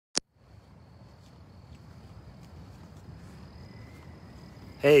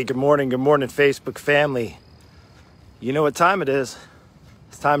Hey, good morning, Facebook family. You know what time it is.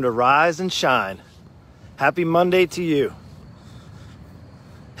 It's time to rise and shine. Happy Monday to you.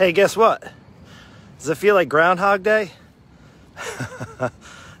 Hey, guess what? Does it feel like Groundhog Day?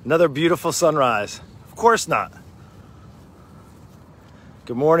 Another beautiful sunrise. Of course not.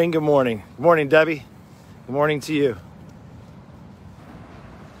 Good morning, good morning. Good morning, Debbie. Good morning to you.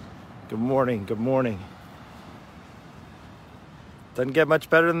 Good morning, good morning. Doesn't get much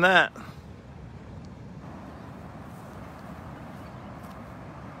better than that.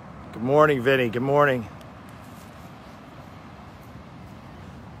 Good morning, Vinny. Good morning.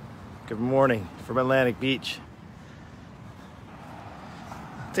 Good morning from Atlantic Beach.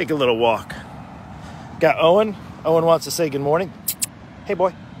 Take a little walk. Got Owen. Owen wants to say good morning. Hey,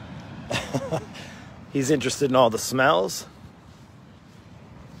 boy. He's interested in all the smells.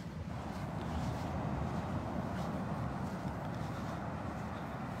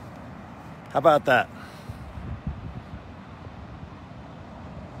 How about that?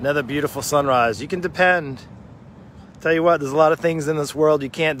 Another beautiful sunrise. You can depend. Tell you what, there's a lot of things in this world you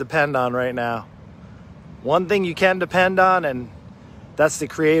can't depend on right now. One thing you can depend on, and that's the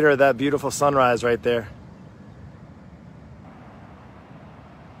creator of that beautiful sunrise right there.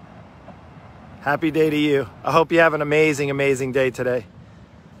 Happy day to you. I hope you have an amazing, amazing day today.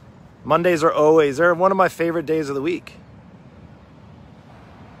 Mondays are they're one of my favorite days of the week.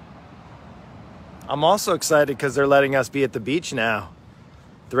 I'm also excited because they're letting us be at the beach now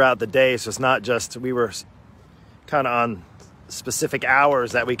throughout the day. So it's not just, we were kind of on specific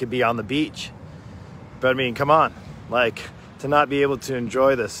hours that we could be on the beach. But I mean, come on, like to not be able to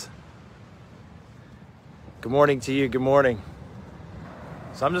enjoy this. Good morning to you, good morning.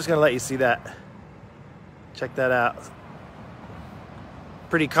 So I'm just gonna let you see that. Check that out.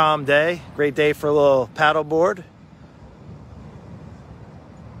 Pretty calm day, great day for a little paddle board.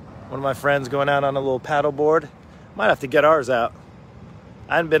 One of my friends going out on a little paddle board. Might have to get ours out.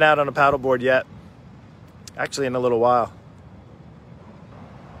 I haven't been out on a paddle board yet. Actually, in a little while.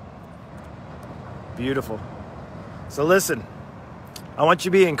 Beautiful. So listen, I want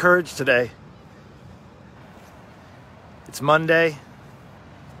you to be encouraged today. It's Monday.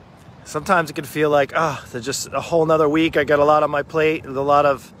 Sometimes it can feel like, oh, there's just a whole nother week. I got a lot on my plate. There's a lot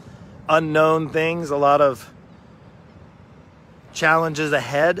of unknown things, a lot of challenges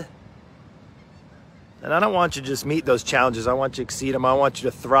ahead. And I don't want you to just meet those challenges. I want you to exceed them. I want you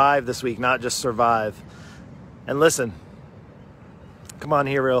to thrive this week, not just survive. And listen, come on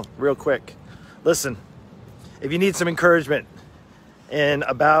here real quick. Listen, if you need some encouragement in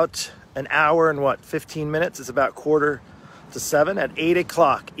about an hour and 15 minutes, it's about 6:45 at 8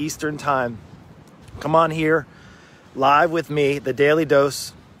 o'clock Eastern time. Come on here live with me, The Daily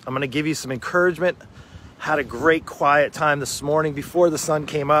Dose. I'm going to give you some encouragement. Had a great quiet time this morning before the sun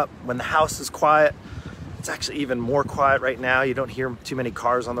came up, when the house is quiet. It's actually even more quiet right now. You don't hear too many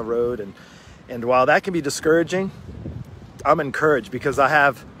cars on the road. And while that can be discouraging, I'm encouraged because I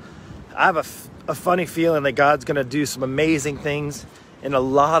have a funny feeling that God's going to do some amazing things in a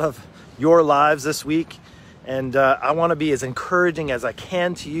lot of your lives this week. And I want to be as encouraging as I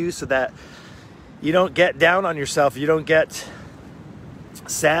can to you so that you don't get down on yourself. You don't get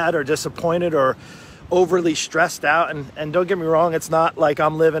sad or disappointed or overly stressed out. And don't get me wrong, it's not like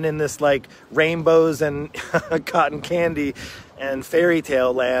I'm living in this like rainbows and cotton candy and fairy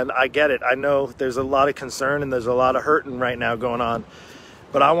tale land. I get it. I know there's a lot of concern and there's a lot of hurting right now going on.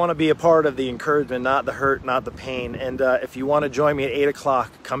 But I want to be a part of the encouragement, not the hurt, not the pain. And if you want to join me at 8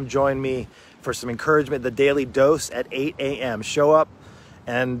 o'clock, come join me for some encouragement. The Daily Dose at 8 a.m. Show up.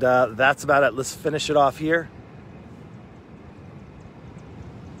 And that's about it. Let's finish it off here.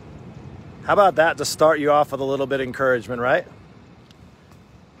 How about that to start you off with a little bit of encouragement, right?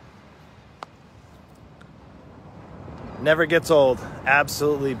 Never gets old.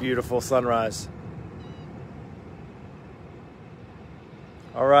 Absolutely beautiful sunrise.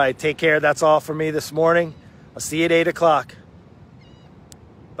 All right, take care. That's all for me this morning. I'll see you at 8 o'clock.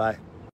 Bye.